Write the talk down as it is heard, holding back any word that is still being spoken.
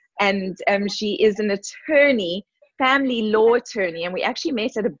and she is an attorney, family law attorney, and we actually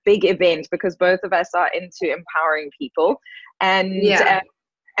met at a big event because both of us are into empowering people, and Yeah.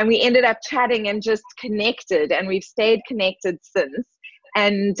 and we ended up chatting and just connected, and we've stayed connected since.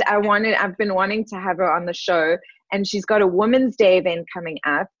 And I've been wanting to have her on the show, and she's got a Women's Day event coming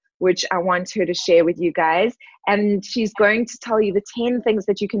up, which I want her to share with you guys. And she's going to tell you the 10 things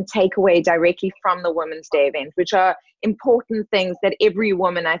that you can take away directly from the Women's Day event, which are important things that every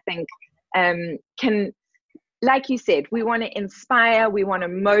woman, I think, can, like you said, we want to inspire, we want to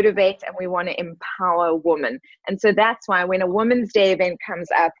motivate, and we want to empower women. And so that's why when a Women's Day event comes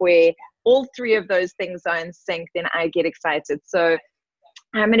up where all three of those things are in sync, then I get excited. So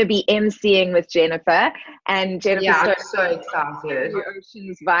I'm going to be emceeing with Jennifer, and Jennifer, Yeah, I'm so excited.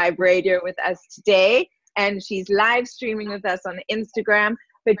 Oceans Vibe Radio with us today, and she's live streaming with us on Instagram.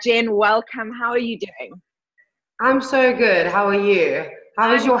 But Jen, welcome. How are you doing? I'm so good. How are you?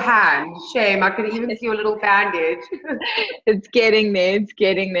 How is your hand? Shame, I can even see your little bandage. It's getting there. It's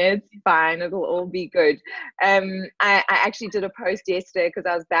getting there. It's fine. It'll all be good. I actually did a post yesterday because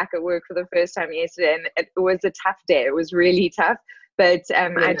I was back at work for the first time yesterday, and it was a tough day. It was really tough. But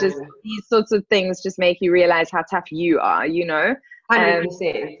these sorts of things just make you realize how tough you are, you know?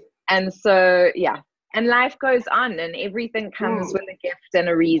 100%. And so, yeah. And life goes on, and everything comes with a gift and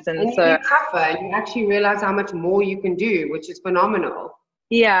a reason. And you get tougher, and you actually realize how much more you can do, which is phenomenal.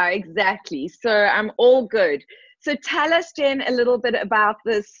 Yeah, exactly. So I'm all good. So tell us, Jen, a little bit about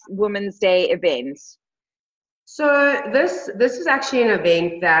this Women's Day event. So this is actually an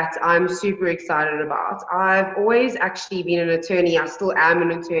event that I'm super excited about. I've always actually been an attorney. I still am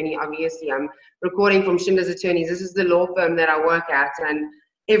an attorney, obviously. I'm recording from Shinda's Attorneys. This is the law firm that I work at, and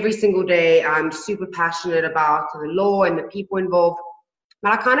every single day I'm super passionate about the law and the people involved.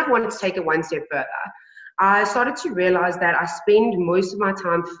 But I kind of wanted to take it one step further. I started to realize that I spend most of my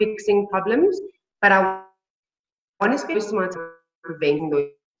time fixing problems, but I want to spend most of my time preventing those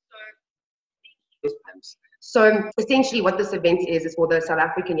problems. So essentially what this event is for the South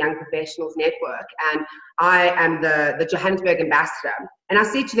African Young Professionals Network, and I am the Johannesburg ambassador. And I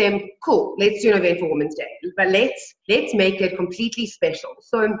said to them, cool, let's do an event for Women's Day, but let's make it completely special.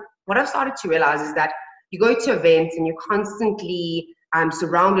 So what I've started to realize is that you go to events and you're constantly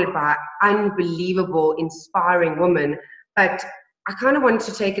surrounded by unbelievable, inspiring women, but I kind of wanted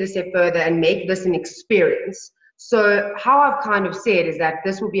to take it a step further and make this an experience. So how I've kind of said is that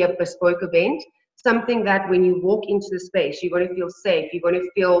this will be a bespoke event, something that when you walk into the space, you're going to feel safe, you're going to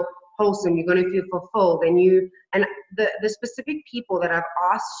feel wholesome, you're going to feel fulfilled, and the specific people that I've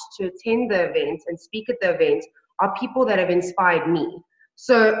asked to attend the event and speak at the event are people that have inspired me.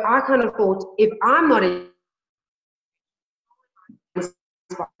 So I kind of thought, if I'm not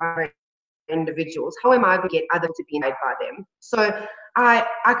inspiring individuals, how am I going to get others to be inspired by them? So I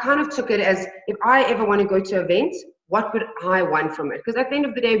kind of took it as, if I ever want to go to events, what would I want from it? Because at the end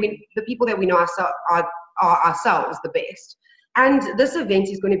of the day, the people that we know are ourselves the best. And this event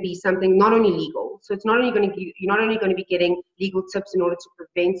is going to be something not only legal, so it's not only going to you're not only going to be getting legal tips in order to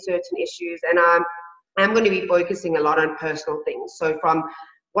prevent certain issues, and I'm going to be focusing a lot on personal things. So from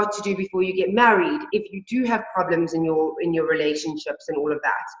what to do before you get married, if you do have problems in your relationships and all of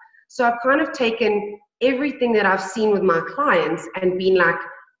that. So I've kind of taken everything that I've seen with my clients and been like,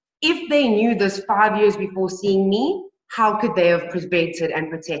 if they knew this 5 years before seeing me, how could they have prevented and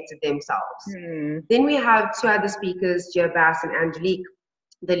protected themselves? Then we have two other speakers, Gia Bass and Angelique,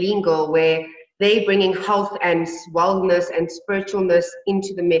 the lean girl, where they're bringing health and wellness and spiritualness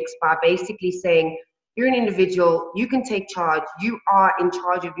into the mix by basically saying, you're an individual, you can take charge, you are in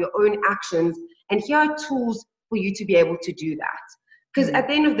charge of your own actions, and here are tools for you to be able to do that. Because at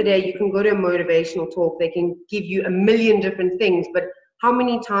the end of the day, you can go to a motivational talk, they can give you a million different things, but how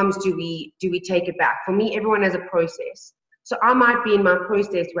many times do we take it back? For me, everyone has a process. So I might be in my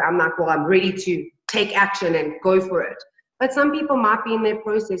process where I'm like, well, I'm ready to take action and go for it. But some people might be in their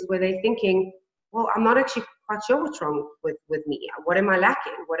process where they're thinking, well, I'm not actually quite sure what's wrong with me. What am I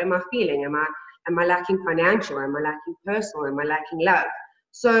lacking? What am I feeling? Am I lacking financial? Am I lacking personal? Am I lacking love?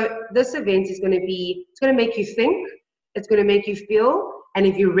 So this event is going to it's going to make you think, it's going to make you feel, and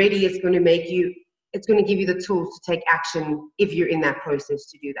if you're ready, it's going to give you the tools to take action if you're in that process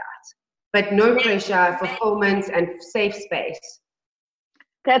to do that. But no pressure, fulfillment, and safe space.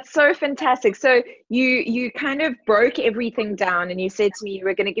 That's so fantastic. So you kind of broke everything down, and you said to me you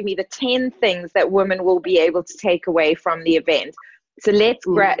were going to give me the 10 things that women will be able to take away from the event. So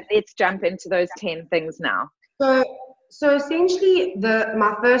let's jump into those 10 things now. So essentially,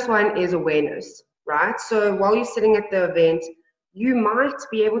 my first one is awareness, right? So while you're sitting at the event, you might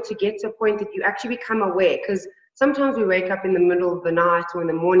be able to get to a point that you actually become aware, because sometimes we wake up in the middle of the night or in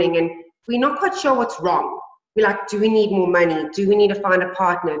the morning and we're not quite sure what's wrong. We're like, do we need more money? Do we need to find a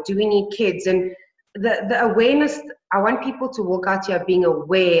partner? Do we need kids? And the awareness, I want people to walk out here being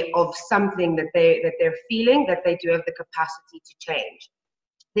aware of something that they're feeling, that they do have the capacity to change.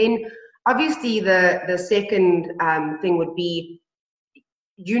 Then obviously the second thing would be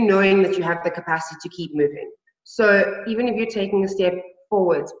you knowing that you have the capacity to keep moving. So even if you're taking a step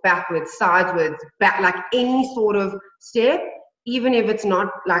forwards, backwards, sideways, back, like any sort of step, even if it's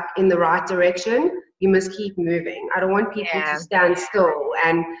not like in the right direction, you must keep moving. I don't want people to stand still,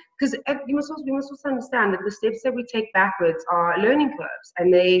 and because we must also understand that the steps that we take backwards are learning curves,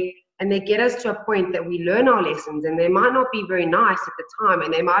 and they get us to a point that we learn our lessons, and they might not be very nice at the time,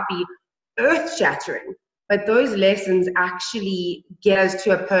 and they might be earth-shattering, but those lessons actually get us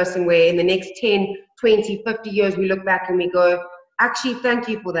to a person where in the next 10, 20, 50 years, we look back and we go, actually, thank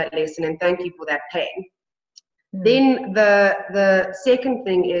you for that lesson, and thank you for that pain. Then the second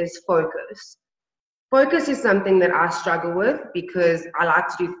thing is focus. Focus is something that I struggle with because I like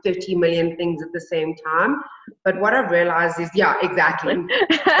to do 30 million things at the same time. But what I've realized is, yeah, exactly.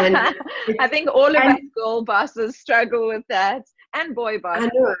 And I think all of us girl bosses struggle with that, and boy bosses.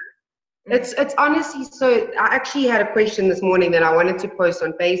 I know. It's honestly, so I actually had a question this morning that I wanted to post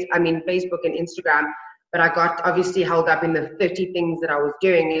on Facebook and Instagram, but I got obviously held up in the 30 things that I was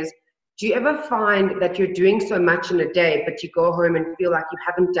doing is, do you ever find that you're doing so much in a day, but you go home and feel like you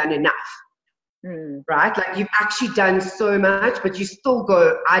haven't done enough? Right? Like you've actually done so much, but you still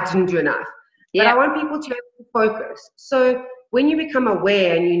go, I didn't do enough. But I want people to focus. So when you become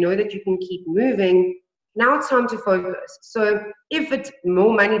aware and you know that you can keep moving, now it's time to focus. So if it's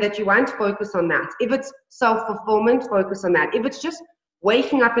more money that you want, focus on that. If it's self-fulfillment, focus on that. If it's just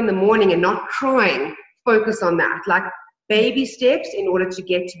waking up in the morning and not crying, focus on that. Like baby steps in order to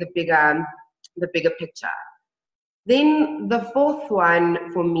get to the bigger picture. Then the fourth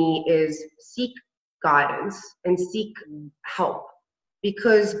one for me is seek guidance and seek help.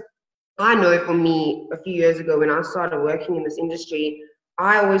 Because I know for me, a few years ago when I started working in this industry,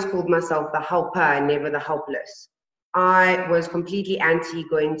 I always called myself the helper and never the helpless. I was completely anti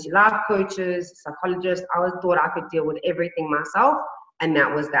going to life coaches, psychologists. I always thought I could deal with everything myself, and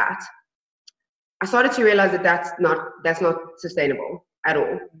that was that. I started to realize that that's not sustainable at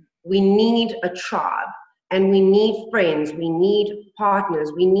all. We need a tribe. And we need friends, we need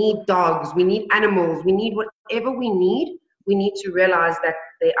partners, we need dogs, we need animals, we need whatever we need to realize that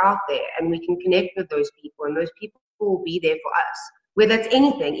they're out there and we can connect with those people and those people will be there for us. Whether it's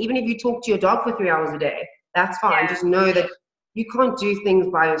anything, even if you talk to your dog for 3 hours a day, that's fine. Just know that you can't do things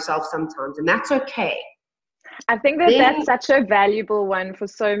by yourself sometimes, and that's okay. I think that's such a valuable one for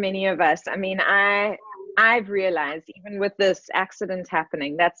so many of us. I mean, I've realized even with this accident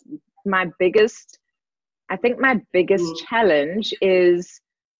happening, that's my biggest challenge is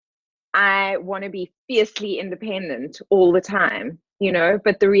I want to be fiercely independent all the time,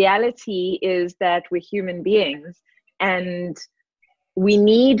 but the reality is that we're human beings and we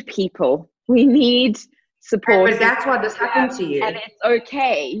need people. We need support. But that's what has happened to you. And it's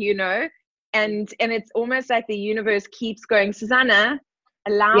okay, and it's almost like the universe keeps going, Susana,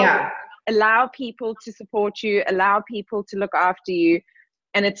 allow people to support you, allow people to look after you.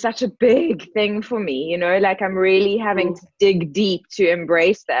 And it's such a big thing for me, like I'm really having to dig deep to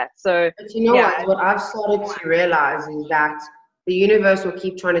embrace that. So, but what I've started to realize is that the universe will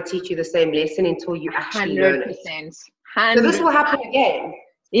keep trying to teach you the same lesson until you actually learn it. 100%. So this will happen again.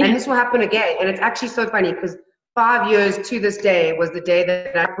 Yeah. And this will happen again. And it's actually so funny because 5 years to this day was the day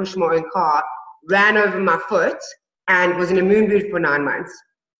that I pushed my own car, ran over my foot, and was in a moon boot for 9 months.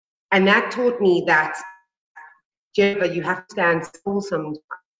 And that taught me that, Jennifer, you have to stand still sometimes.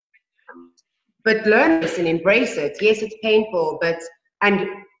 But learn this and embrace it. Yes, it's painful, and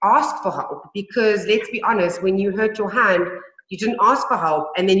ask for help. Because let's be honest, when you hurt your hand, you didn't ask for help,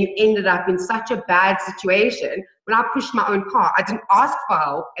 and then you ended up in such a bad situation. When I pushed my own car, I didn't ask for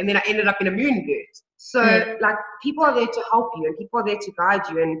help, and then I ended up in a moon boot. So, like, people are there to help you, and people are there to guide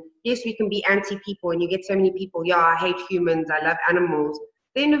you. And yes, we can be anti-people, and you get so many people, I hate humans, I love animals.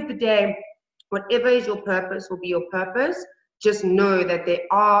 At the end of the day, whatever is your purpose will be your purpose. Just know that there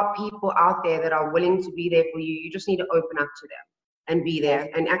are people out there that are willing to be there for you. You just need to open up to them and be there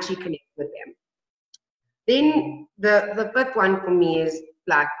and actually connect with them. Then the fifth one for me is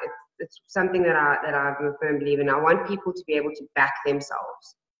like, it's something that I'm a firm believer in. I want people to be able to back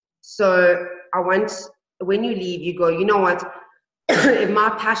themselves. So when you leave, you go, you know what, if my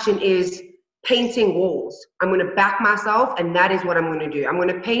passion is painting walls, I'm going to back myself, and that is what I'm going to do. I'm going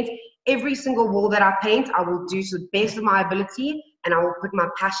to paint every single wall that I paint. I will do to the best of my ability, and I will put my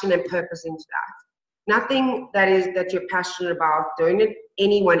passion and purpose into that. Nothing that you're passionate about, don't let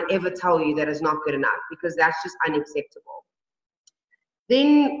anyone ever tell you that is not good enough, because that's just unacceptable.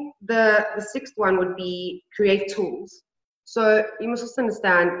 Then the sixth one would be create tools. So you must also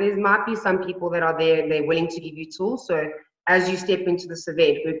understand there might be some people that are there and they're willing to give you tools. So as you step into this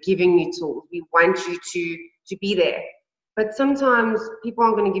event, we're giving you tools. We want you to be there. But sometimes people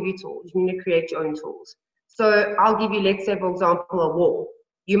aren't going to give you tools. You need to create your own tools. So I'll give you, let's say, for example, a wall.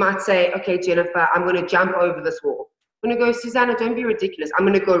 You might say, okay, Jennifer, I'm going to jump over this wall. I'm going to go, Susana, don't be ridiculous. I'm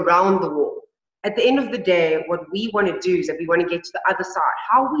going to go around the wall. At the end of the day, what we want to do is that we want to get to the other side.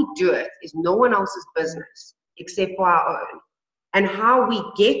 How we do it is no one else's business except for our own. And how we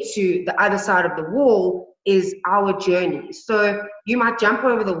get to the other side of the wall is our journey. So you might jump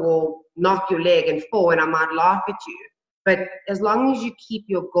over the wall, knock your leg and fall, and I might laugh at you. But as long as you keep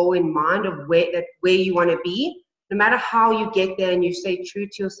your goal in mind of where you want to be, no matter how you get there and you stay true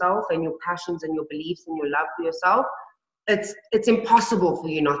to yourself and your passions and your beliefs and your love for yourself, it's impossible for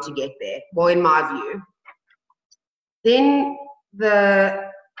you not to get there. Well, in my view. Then the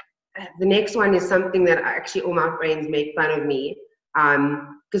next one is something that actually all my friends make fun of me.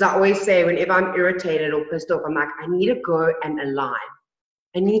 Because I always say whenever I'm irritated or pissed off, I'm like, I need to go and align.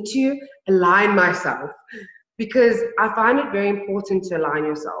 I need to align myself. Because I find it very important to align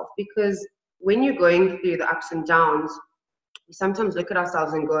yourself, because when you're going through the ups and downs, we sometimes look at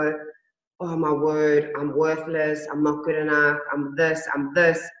ourselves and go, oh my word, I'm worthless, I'm not good enough, I'm this.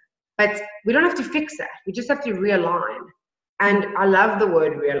 But we don't have to fix that. We just have to realign. And I love the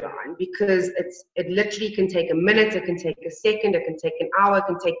word realign, because it literally can take a minute, it can take a second, it can take an hour, it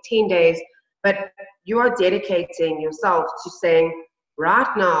can take 10 days, but you are dedicating yourself to saying,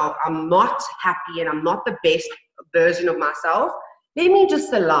 right now, I'm not happy and I'm not the best version of myself. Let me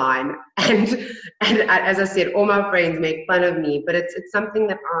just align. And as I said, all my friends make fun of me, but it's something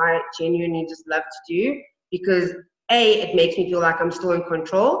that I genuinely just love to do, because A, it makes me feel like I'm still in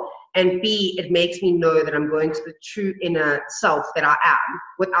control, and B, it makes me know that I'm going to the true inner self that I am,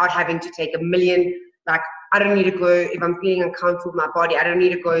 without having to take a million, like, I don't need to go, if I'm feeling uncomfortable with my body, I don't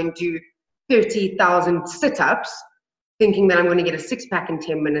need to go and do 30,000 sit-ups, thinking that I'm going to get a six-pack in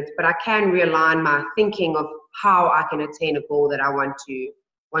 10 minutes, but I can realign my thinking of how I can attain a goal that I want to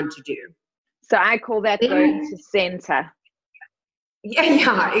do. So I call that going to center.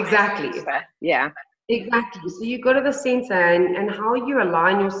 Yeah, exactly. Yeah. Exactly. So you go to the center, and how you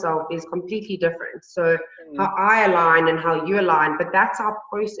align yourself is completely different. So how I align and how you align, but that's our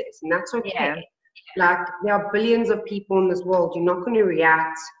process, and that's okay. Yeah. Like, there are billions of people in this world. You're not going to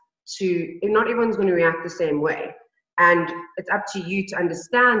react to, not everyone's going to react the same way. And it's up to you to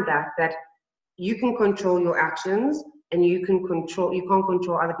understand that you can control your actions, and you can't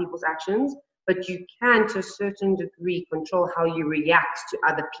control other people's actions, but you can, to a certain degree, control how you react to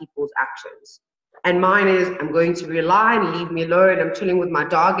other people's actions. And mine is, I'm going to realign, leave me alone, I'm chilling with my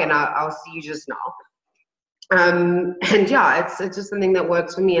dog, and I'll see you just now. And yeah, it's just something that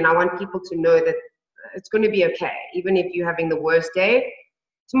works for me, and I want people to know that it's going to be okay. Even if you're having the worst day,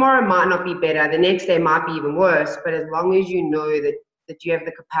 tomorrow might not be better, the next day might be even worse, but as long as you know that you have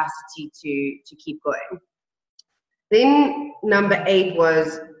the capacity to keep going. Then number 8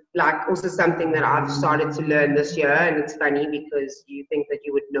 was like also something that I've started to learn this year, and it's funny because you think that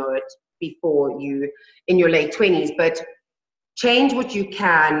you would know it before you in your late 20s, but change what you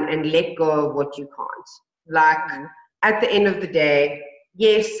can and let go of what you can't. Like, at the end of the day,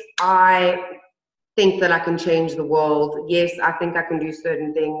 yes, I think that I can change the world. Yes, I think I can do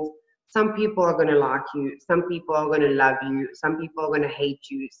certain things. Some people are going to like you. Some people are going to love you. Some people are going to hate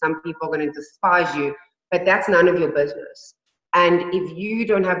you. Some people are going to despise you. But that's none of your business. And if you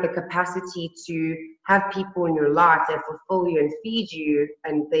don't have the capacity to have people in your life that fulfill you and feed you,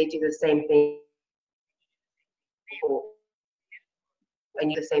 and they do the same thing,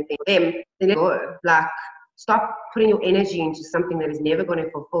 and you do the same thing for them, then let go. Like, stop putting your energy into something that is never going to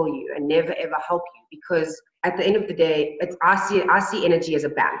fulfill you and never ever help you. Because at the end of the day, I see energy as a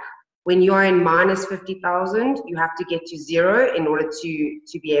bank. When you're in minus 50,000, you have to get to 0 in order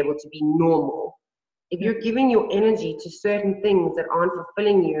to be able to be normal. If you're giving your energy to certain things that aren't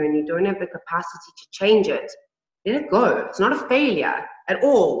fulfilling you and you don't have the capacity to change it, let it go. It's not a failure at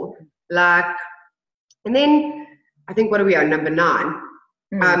all. Like, and then I think, what are we on? Number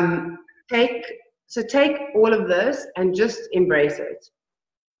 9. Take all of this and just embrace it.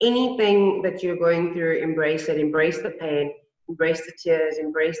 Anything that you're going through, embrace it. Embrace the pain, embrace the tears,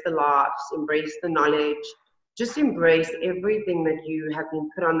 embrace the laughs, embrace the knowledge. Just embrace everything that you have been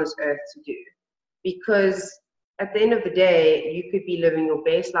put on this earth to do. Because at the end of the day, you could be living your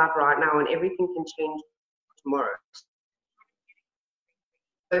best life right now, and everything can change tomorrow.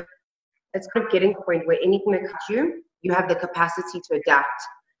 it's kind of getting to a point where anything that cuts you, you have the capacity to adapt.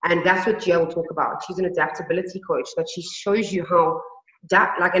 And that's what Gia will talk about. She's an adaptability coach, that she shows you how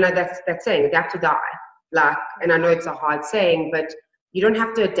adapt, like, and that's saying, adapt or die. Like, and I know it's a hard saying, but you don't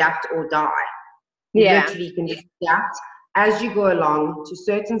have to adapt or die. You literally can just adapt as you go along to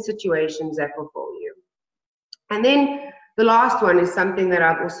certain situations that fulfill you. And then the last one is something that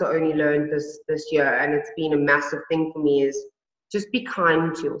I've also only learned this year, and it's been a massive thing for me, is just be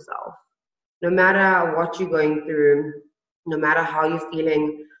kind to yourself. No matter what you're going through, no matter how you're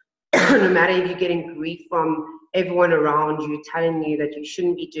feeling, no matter if you're getting grief from everyone around you telling you that you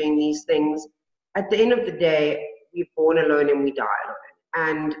shouldn't be doing these things, at the end of the day, we're born alone and we die alone.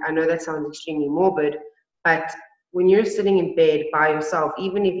 And I know that sounds extremely morbid, but when you're sitting in bed by yourself,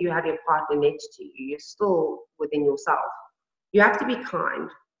 even if you have your partner next to you, you're still within yourself. You have to be kind,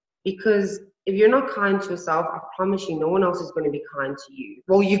 because if you're not kind to yourself, I promise you, no one else is going to be kind to you.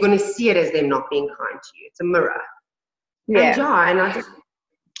 Well, you're going to see it as them not being kind to you. It's a mirror. Yeah. And I just...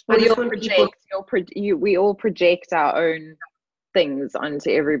 Well, we all project our own things onto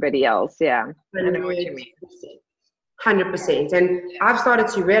everybody else. Yeah, I know what you mean. 100%. And I've started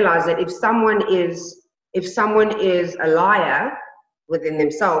to realize that if someone is a liar within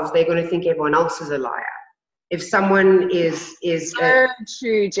themselves, they're going to think everyone else is a liar. If someone is so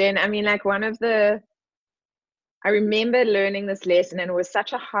true, Jen. I mean, like, I remember learning this lesson, and it was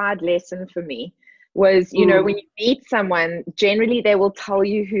such a hard lesson for me. Was, you know, when you meet someone, generally they will tell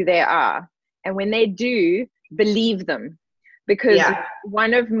you who they are, and when they do, believe them, because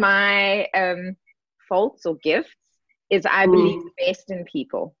one of my faults or gifts is I believe the best in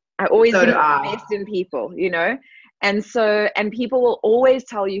people. I always believe the best in people, you know, and people will always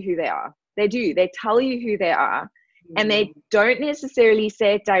tell you who they are. They tell you who they are, and they don't necessarily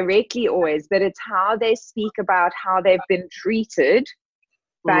say it directly always, but it's how they speak about how they've been treated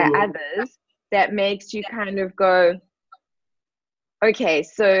by others that makes you kind of go, okay,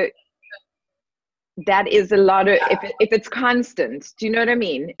 so that is a lot of, if it's constant, do you know what I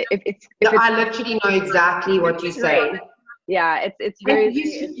mean? I literally know exactly what you're saying. Yeah, it's very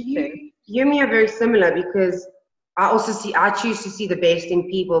interesting. You and me are very similar, because I choose to see the best in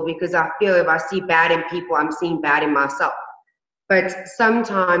people, because I feel if I see bad in people, I'm seeing bad in myself. But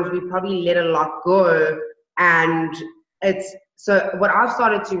sometimes we probably let a lot go, and so what I've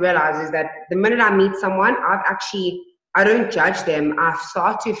started to realize is that the minute I meet someone, I don't judge them. I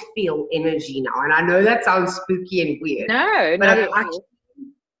start to feel energy now. And I know that sounds spooky and weird. But I've actually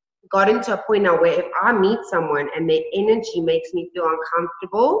gotten to a point now where if I meet someone and their energy makes me feel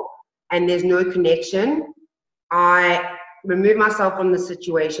uncomfortable and there's no connection, I remove myself from the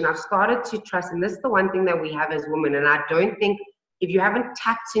situation. I've started to trust, and this is the one thing that we have as women, and I don't think, if you haven't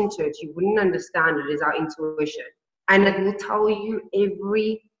tapped into it, you wouldn't understand it, is our intuition. And it will tell you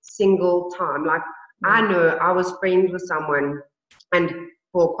every single time. Like, I know I was friends with someone, and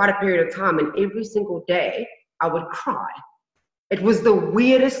for quite a period of time, and every single day I would cry. It was the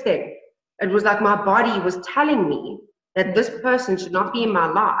weirdest thing. It was like my body was telling me that this person should not be in my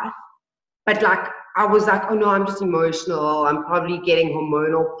life. But like, I was like, oh no, I'm just emotional. I'm probably getting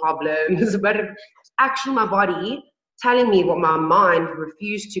hormonal problems. But it's actually my body telling me what my mind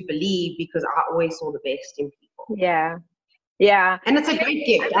refused to believe, because I always saw the best in people. Yeah. And it's a great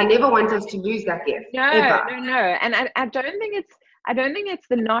gift. I never want us to lose that gift. No. And I don't think it's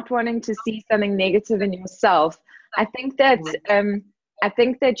the not wanting to see something negative in yourself. I think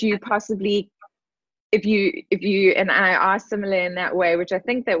that you possibly, if you and I are similar in that way, which I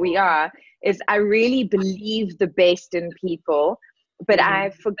think that we are, is I really believe the best in people, but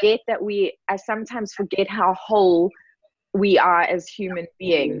I sometimes forget how whole we are as human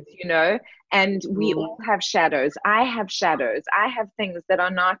beings, you know, and we all have shadows. I have shadows. I have things that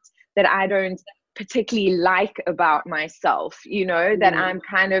I don't particularly like about myself, you know, that I'm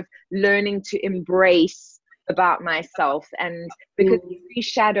kind of learning to embrace about myself. And because every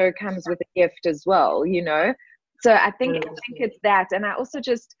shadow comes with a gift as well, you know. So I think it's that. And I also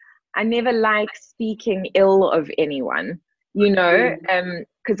I never like speaking ill of anyone, you know,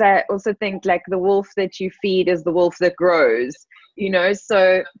 because I also think, like, the wolf that you feed is the wolf that grows, you know.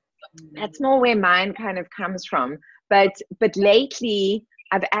 So that's more where mine kind of comes from. But lately,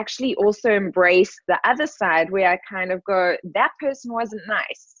 I've actually also embraced the other side, where I kind of go, that person wasn't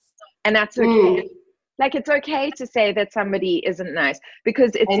nice, and that's okay. Like, it's okay to say that somebody isn't nice,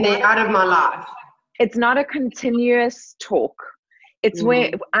 because they're out of my life. It's not a continuous talk. It's where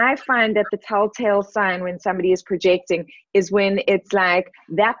I find that the telltale sign when somebody is projecting is when it's like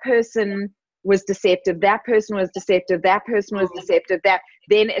that person was deceptive, that person was deceptive, that person was deceptive,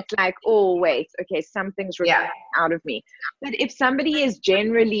 then it's like, oh wait, okay, something's required out of me. But if somebody is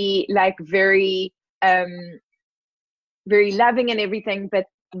generally like very very loving and everything, but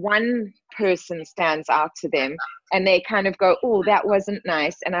one person stands out to them and they kind of go, oh, that wasn't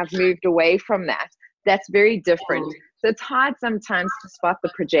nice, and I've moved away from that, that's very different. So it's hard sometimes to spot the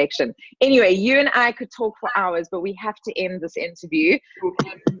projection. Anyway, you and I could talk for hours, but we have to end this interview.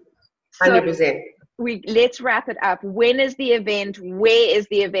 100%. Let's wrap it up. When is the event? Where is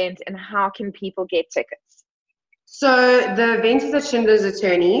the event? And how can people get tickets? So the event is at Schindler's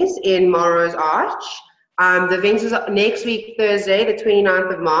Attorneys in Melrose Arch. The event is next week, Thursday, the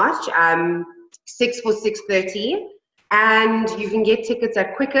 29th of March, 6 for 6:30. And you can get tickets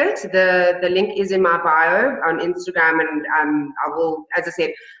at Quicket. The link is in my bio on Instagram, and I will, as I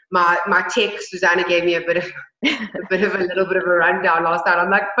said, my tech, Susana gave me a little bit of a rundown last night. I'm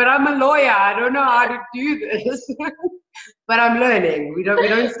like, but I'm a lawyer, I don't know how to do this. But I'm learning. We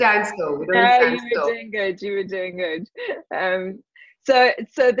don't stand still. You were doing good. So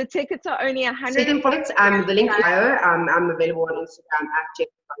the tickets are only 100. Second point, the link bio. I'm available on Instagram at Jeff.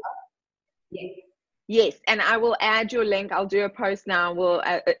 Yes, and I will add your link. I'll do a post now. We'll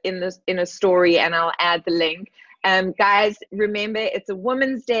in a story, and I'll add the link. Guys, remember, it's a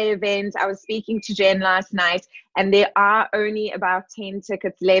Women's Day event. I was speaking to Jen last night, and there are only about 10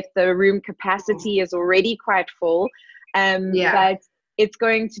 tickets left. The room capacity is already quite full. But it's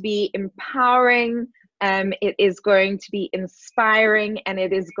going to be empowering. It is going to be inspiring, and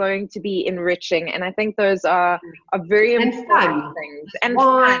it is going to be enriching. And I think those are very important things. And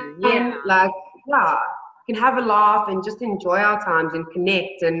fun. We can have a laugh and just enjoy our times and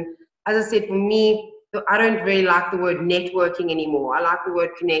connect. And as I said, for me, I don't really like the word networking anymore. I like the word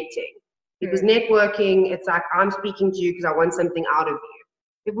connecting, because networking, it's like I'm speaking to you because I want something out of you.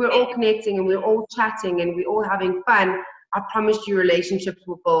 If we're all connecting and we're all chatting and we're all having fun, I promise you relationships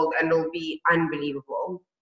will build and it'll be unbelievable.